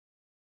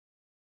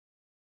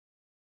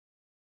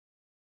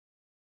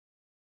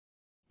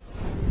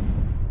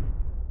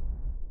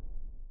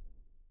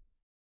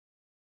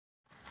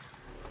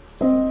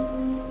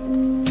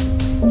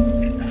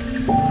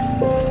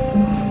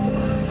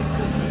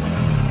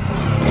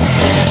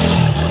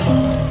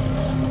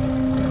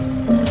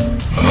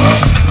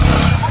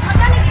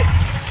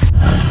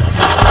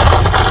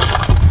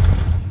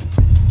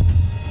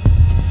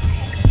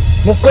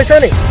মোক কৈছা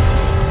নি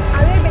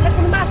আৰু এই বেলেগ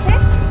কোনোবা আছে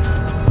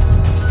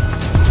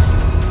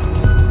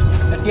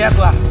এতিয়া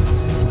কোৱা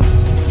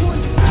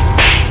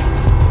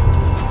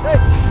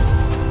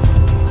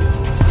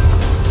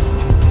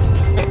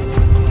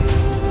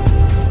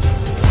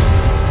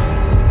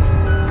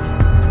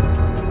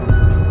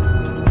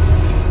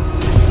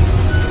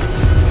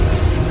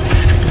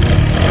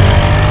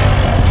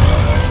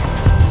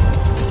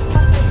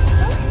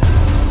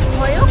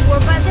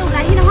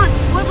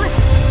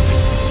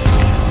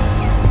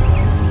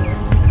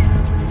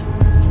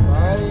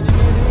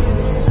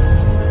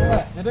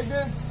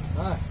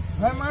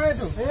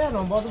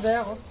নম্বৰটো দে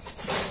আকৌ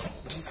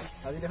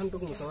আজি দেখোন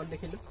তোক মুছামত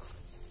দেখিলো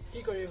কি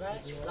কৰি ভাই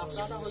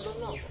লাফলাটা হ'ল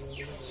ন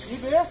কি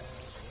বে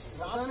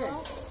জানে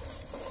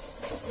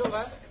কিয়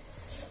ভাই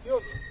কিয়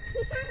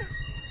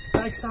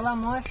তাইক সালাম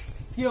মই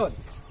কি হ'ল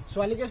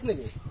ছোৱালী কেছ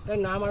নেকি তাই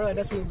নাম আৰু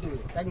এড্ৰেছ মোক দিবি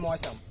তাইক মই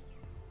চাম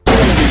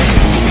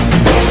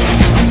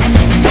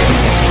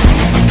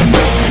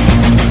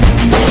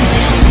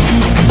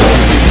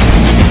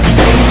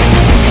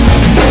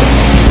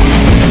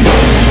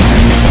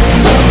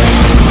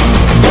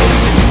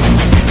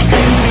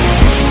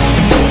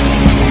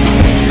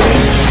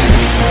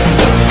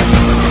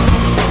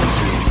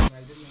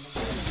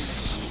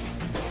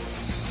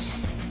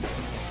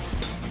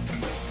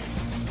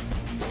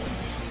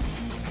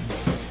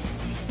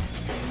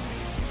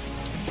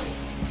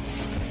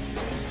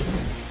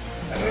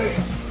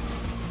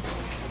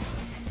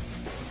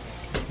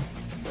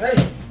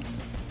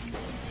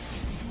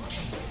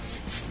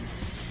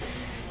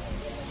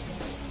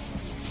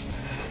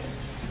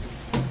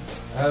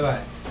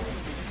ভাই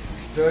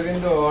তই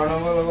কিন্তু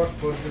অৰ্ণৱৰ লগত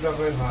ফটোটা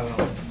কৰি ভাল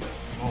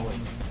হ'ব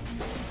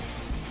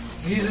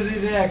যি যদি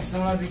দে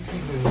একচনৰ দিক কি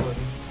কৰিব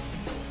পাৰি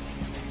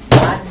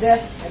বাদ দে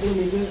এইটো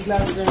মিডিল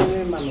ক্লাছ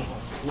ফেমিলিৰ মানুহ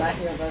না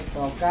সিহঁতৰ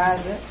টকা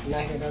আছে না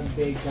সিহঁতৰ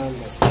বেকগ্ৰাউণ্ড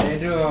আছে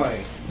সেইটো হয়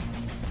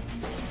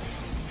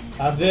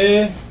আদে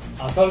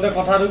আচলতে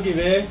কথাটো কি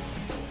বে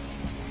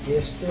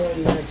কেছটো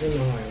ইমানটো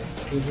নহয়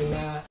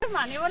সিদিনা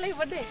মানিব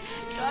লাগিব দেই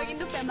তই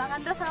কিন্তু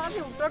প্ৰেমাকান্ত চাওঁতে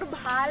উত্তৰটো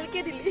ভালকে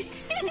দিলি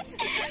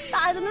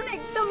তাৰ জন্য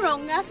একদম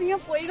ৰঙা চিঙা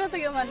পৰি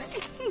গৈছেগে মানে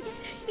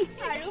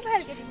আৰু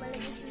ভালকে দিব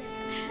লাগিছিলে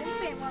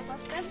প্ৰেমৰ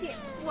প্ৰস্তাৱ দিয়ে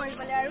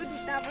মৰিবলৈ আৰু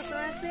 2টা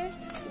বছৰ আছে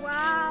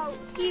ৱাও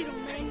কি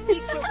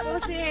ৰোমান্টিক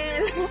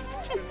প্ৰপ'জেল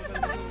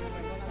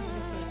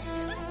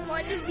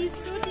মইতো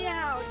দিছো দিয়া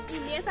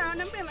ইনে চাওঁ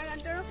না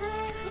প্ৰেমাকান্তৰ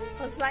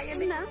সঁচাকে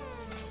বিনা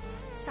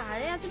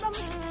ছাৰে আজি বা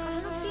মোক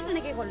কি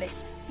তেনেকে ক'লে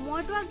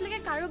মইতো আজিলৈকে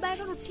কাৰো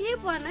বাইকত উঠিয়ে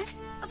পোৱা নাই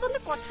আচলতে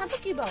কথাটো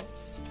কি বাৰু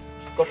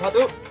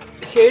কথাটো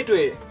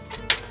সেইটোৱে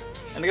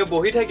এনেকে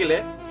বহি থাকিলে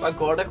বা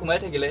ঘৰতে সোমাই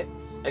থাকিলে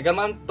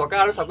এগালমান টকা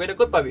আৰু চাকৰি এটা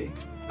ক'ত পাবি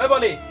ঐ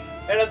বলি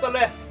এৰে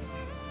চলে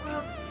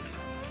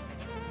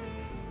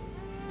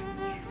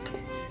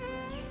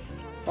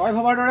তই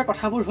ভবাৰ দৰে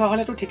কথাবোৰ হোৱা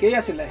হ'লেতো ঠিকেই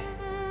আছিলে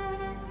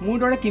মোৰ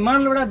দৰে কিমান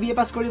ল'ৰা BA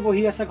পাছ কৰি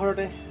বহি আছে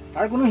ঘৰতে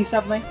তাৰ কোনো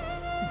হিচাপ নাই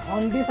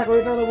ভণ্টি চাকৰি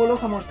এটা ল'বলৈও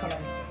সামৰ্থ্য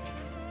নাই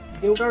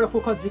দেউতাৰ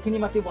অসুখত যিখিনি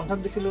মাটি বন্ধক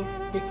দিছিলোঁ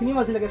সেইখিনিও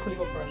আজিলৈকে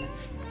খুলিব পৰা নাই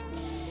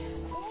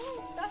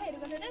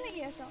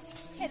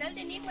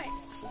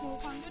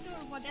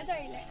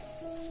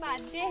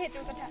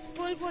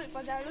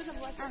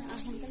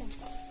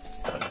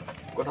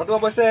কথাটো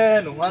অৱশ্যে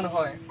নোহোৱা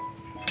নহয়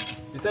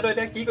পিছে তই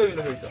এতিয়া কি কৰিম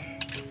ভাবিছ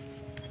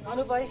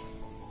মানুহ পাই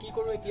কি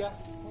কৰোঁ এতিয়া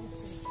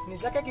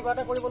নিজাকে কিবা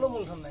এটা কৰিবলৈও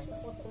মূলধন নাই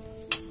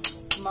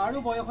মাৰো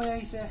বয়স হৈ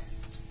আহিছে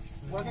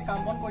বৰকে কাম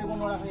বন কৰিব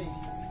নোৱাৰা হৈ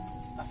আহিছে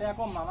তাতে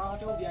আকৌ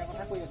মামাহঁতেও বিয়াৰ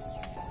কথা কৈ আছে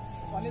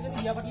ছোৱালীজনী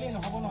বিয়া পাতিলেই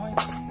নহ'ব নহয়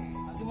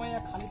আজি মই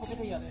খালী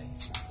পকেটে ইয়ালৈ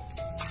আহিছোঁ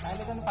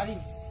কাইলৈ জানো পাৰিম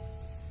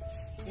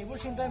এইবোৰ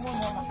চিন্তাই মোৰ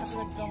মাথাটো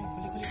একদম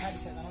খুলি খুলি খাই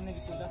দিছে জাননে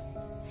বিপুলদা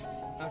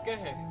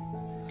তাকেহে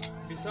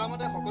বিচৰা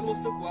মতে সকলো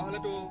বস্তু পোৱা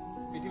হ'লেতো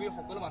পৃথিৱীৰ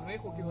সকলো মানুহেই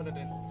সুখী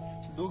হ'লহেঁতেন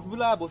দুখ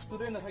বোলা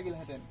বস্তুটোৱে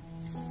নাথাকিলহেঁতেন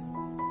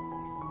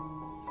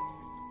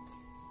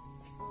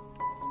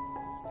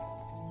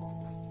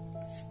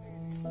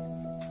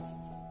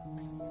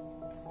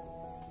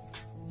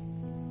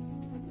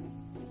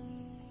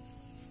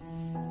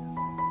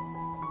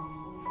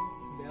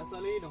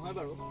ছোৱালী নহয়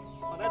বাৰু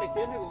সদায়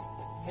দেখিয়ে থাকো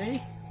এই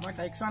মই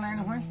তাইক চোৱা নাই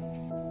নহয়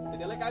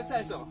তেতিয়াহ'লে কাক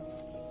চাইছ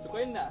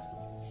চুকৰিন না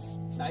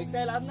তাইক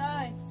চাই লাভ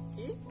নাই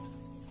কি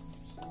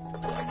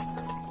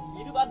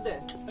ইটো বাদ দে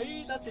এই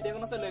তাত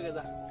চিঠিখন আছে লৈ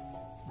যা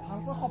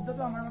ভালপোৱা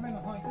শব্দটো আমাৰ বাবে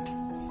নহয়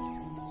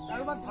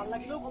কাৰোবাক ভাল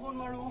লাগিলেও ক'ব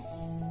নোৱাৰো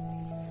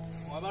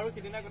মই বাৰু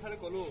সিদিনা কথাটো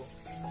ক'লো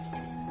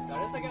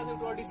তাৰে চাগে আজি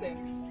উত্তৰ দিছে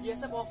কি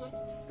আছে কওকচোন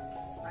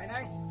নাই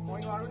নাই মই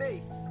নোৱাৰো দেই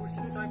তোৰ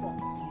চিনি তই ক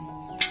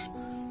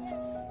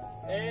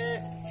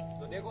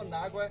যদি একো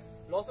না কয়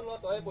লচোন ল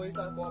তই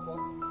পঢ়িছা ক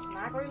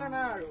না কৰিলে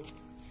না আৰু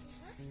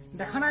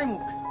দেখা নাই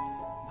মোক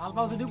ভাল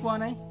পাওঁ যদিও কোৱা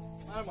নাই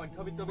আমাৰ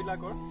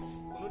মধ্যবিত্তবিলাকৰ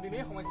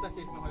কোনোদিনেই সমস্যা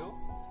শেষ নহয়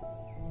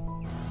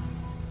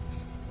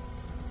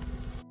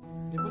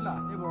বোলা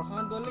এই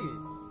বৰষাখন গ'ল নেকি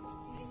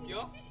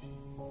কিয়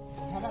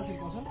কথা এটা আছিল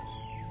কচোন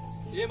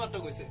এই মাত্ৰ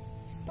কৈছে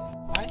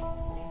ভাই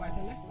গম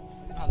পাইছেনে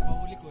ভাল পাওঁ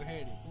বুলি কৈহে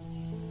এৰি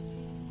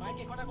মায়ে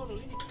কেইখন আকৌ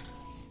ল'লি নেকি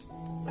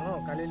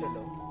কালি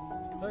ল'লো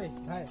ঐ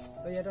ভাই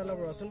তই ইয়াতে অলপ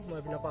ৰচোন মই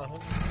এইপিনৰ পৰা আহোঁ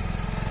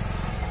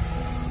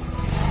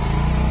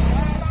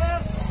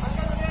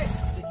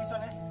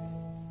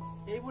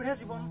এইবোৰহে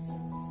জীৱন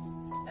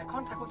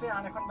এখন থাকোঁতে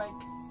আন এখন বাইক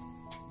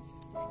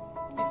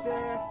পিছে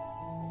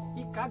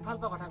ই কাক ভাল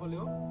পোৱা কথা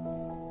ক'লেও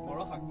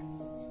বৰষাক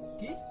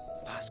কি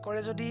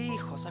ভাস্কৰে যদি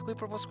সঁচাকৈ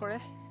প্ৰপ'জ কৰে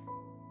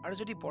আৰু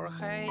যদি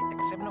বৰষাই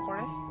একচেপ্ট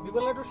নকৰে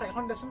বিবলে তোৰ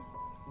চাইখন দেচোন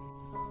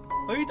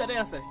ঐ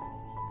তাতে আছে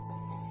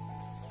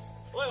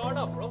ঐ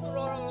অৰ্ডাৰ ৰচোন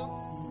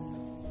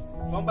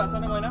গম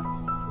পাইছানে মই না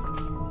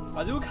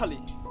আজিও খালি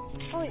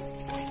ঐ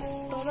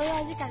তোৰ বাৰু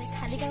আজি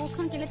খালী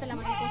কাগজখন কেলে পেলাম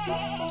বুলি কৈছো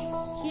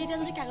সি এতিয়া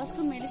যদি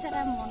কাগজখন মেলিছে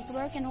তাৰ মনটো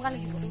বাৰু কেনেকুৱা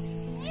লাগিব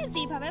এই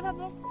যি ভাবে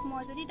ভাবক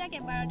মই যদি তাক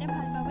এবাৰতে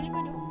ভাল পাওঁ বুলি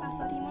কৈ দিওঁ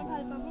পাছত সি মোৰ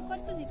ভাল পাবৰ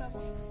ক'ত বুজি পাব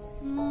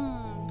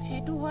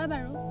সেইটো হয়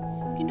বাৰু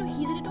কিন্তু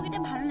সি যদি তোক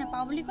এতিয়া ভাল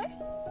নাপাওঁ বুলি কয়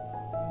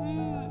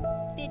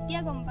তেতিয়া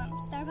গম পাম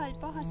তাৰ ভাল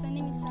পোৱা সঁচা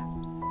নে মিছা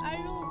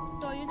আৰু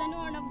তইও জানো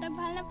অৰ্ণৱদাক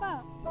ভাল নাপাওঁ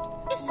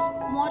ইছ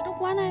মইতো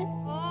কোৱা নাই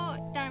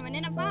তাৰমানে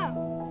নাপাওঁ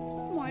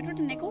মইতো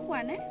তেনেকেও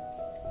কোৱা নাই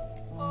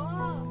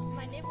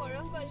মানে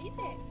বৰফ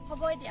গলিছে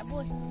হ'ব এতিয়া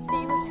বৈ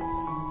দেৰি হৈছে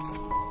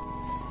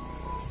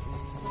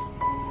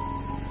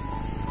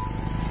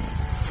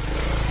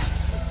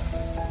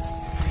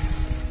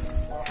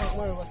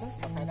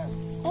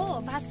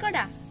ভাস্কৰ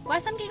দা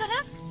কোৱাচোন কি কথা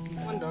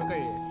অকমান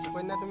দৰকাৰী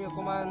সুকন্যা তুমি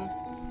অকমান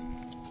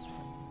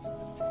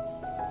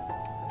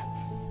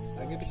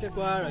আগে পিছে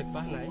কোৱাৰ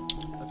অভ্যাস নাই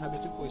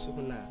তথাপিতো কৈছো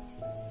শুনা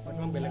মই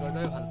তোমাক বেলেগৰ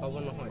দৰে ভাল পাব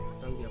নহয়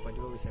তোমাক বিয়া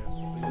পাতিব বিচাৰো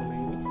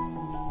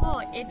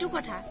এইটো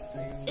কথা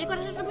এই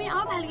কথাটো তুমি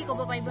আৰু ভালকে ক'ব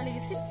পাৰিব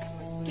লাগিছিল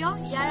কিয়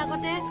ইয়াৰ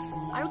আগতে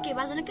আৰু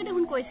কেইবাজনকে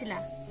দেখোন কৈছিলা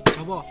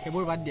হ'ব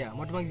সেইবোৰ বাদ দিয়া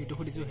মই তোমাক যিটো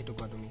সুধিছো সেইটো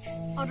কোৱা তুমি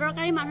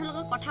অদৰকাৰী মানুহৰ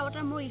লগত কথা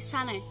বতৰা মোৰ ইচ্ছা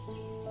নাই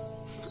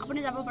আপুনি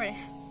যাব পাৰে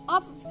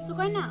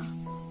সুকন্যা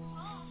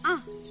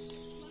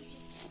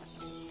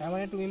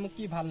তাৰমানে তুমি মোক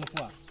কি ভাল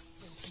নোপোৱা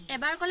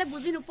এবাৰ ক'লে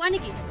বুজি নোপোৱা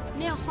নেকি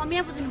নে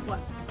অসমীয়া বুজি নোপোৱা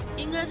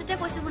ইংৰাজীতে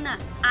কৈছো শুনা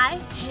আই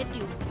হেট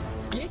ইউ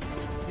কি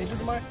এইটো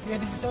তোমাৰ ক্লিয়াৰ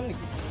ডিচিশ্যন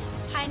নেকি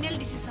ফাইনেল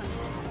ডিচিশ্যন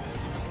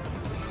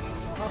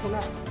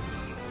শুনা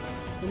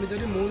তুমি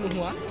যদি মোৰ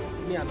নোহোৱা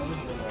তুমি আনন্দ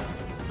হ'ব নোৱাৰা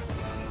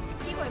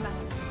কি কৰিবা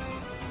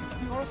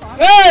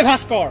এই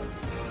ভাস্কৰ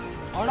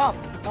অৰ্ণৱ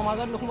তই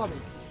মাজত নোসোমাবি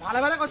ভালে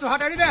ভালে কৈছো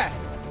হাত এৰি দে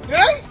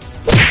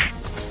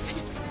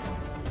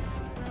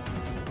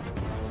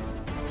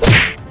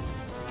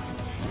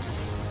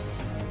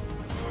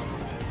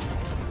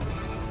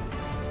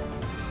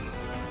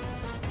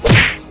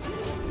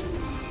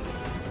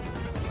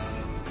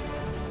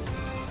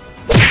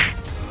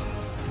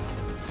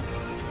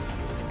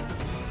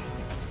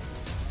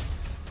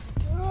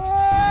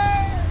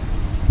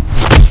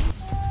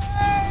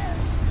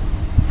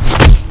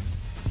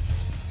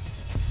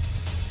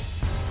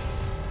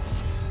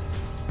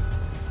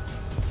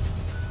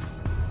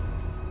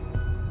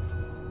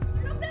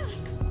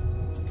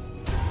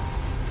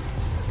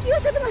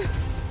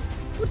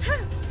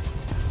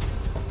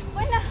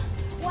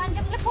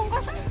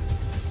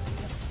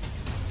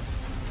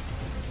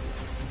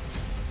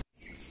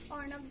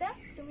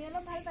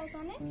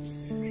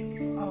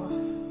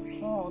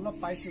অলপ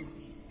পাইছো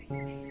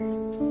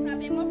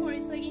মোৰ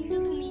পৰিচয় কিন্তু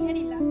তুমিহে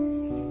দিলা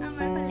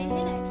আমাৰ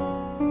ফালেহে নাই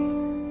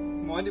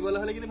মই দিবলৈ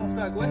হ'লে কিন্তু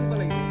ভাস্কৰ আগুৱাই আহিব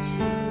লাগিব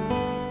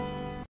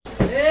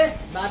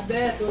বাদ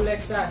দে তোৰ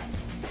লেকচাৰ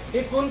সি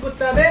ফোন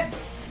কুটাবে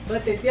তই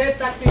তেতিয়াই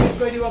তাক ফিনিছ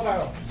কৰি দিব পাৰ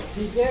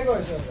ঠিকে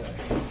কৈছ তই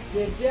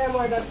তেতিয়াই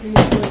মই তাক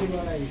ফিনিছ কৰি দিব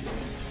লাগিছে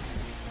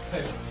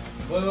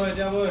বৈ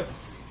এতিয়া বৈ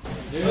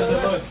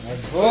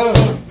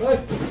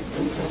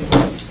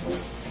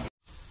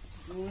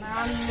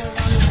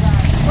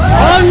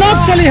অৰ্ণৱ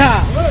চলিহা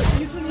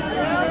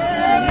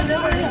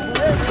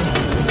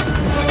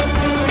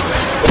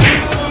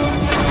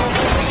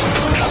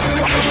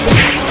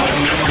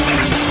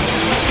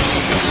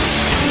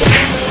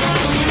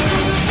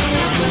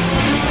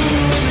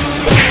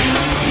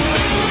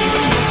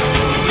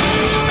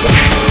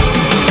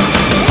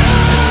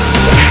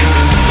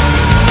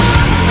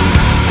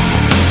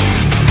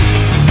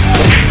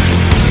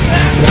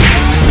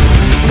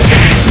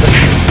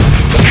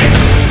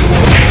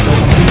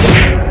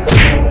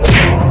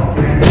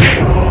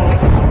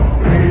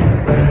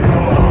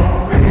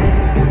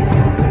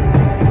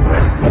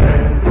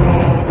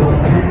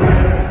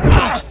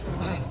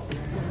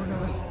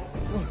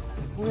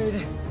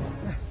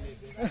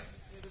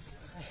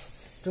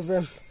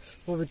প্ৰেম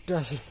পবিত্ৰ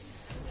আছিল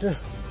তোৰ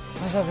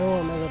সঁচা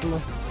প্ৰেমৰ মাজত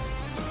মই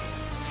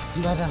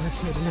বাধা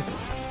হৈছে দিলে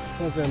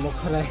মোৰ প্ৰেমক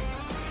সদায়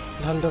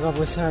ধন টকা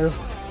পইচা আৰু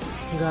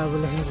গা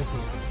বুলিহে জোখে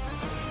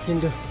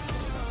কিন্তু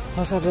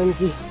সঁচা প্ৰেম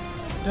কি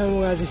তই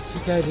মোক আজি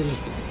শিকাই দিলি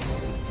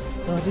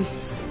তহঁতি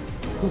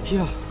সুখী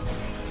হ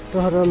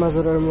তহঁতৰ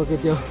মাজত আৰু মই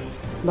কেতিয়াও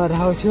বাধা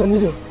হৈছে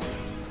নিদিওঁ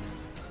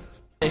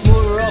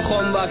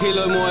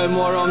অসমবাসীলৈ মই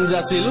মৰম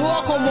যাচিলো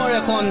অসমৰে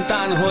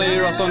সন্তান হৈ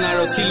ৰচনা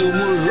ৰচিলো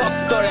মোৰ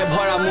ৰক্তৰে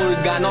ভৰা মোৰ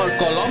গানৰ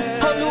কলম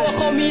হলো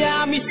অসমীয়া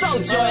আমি চৌ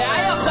জয়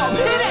আই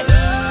অসম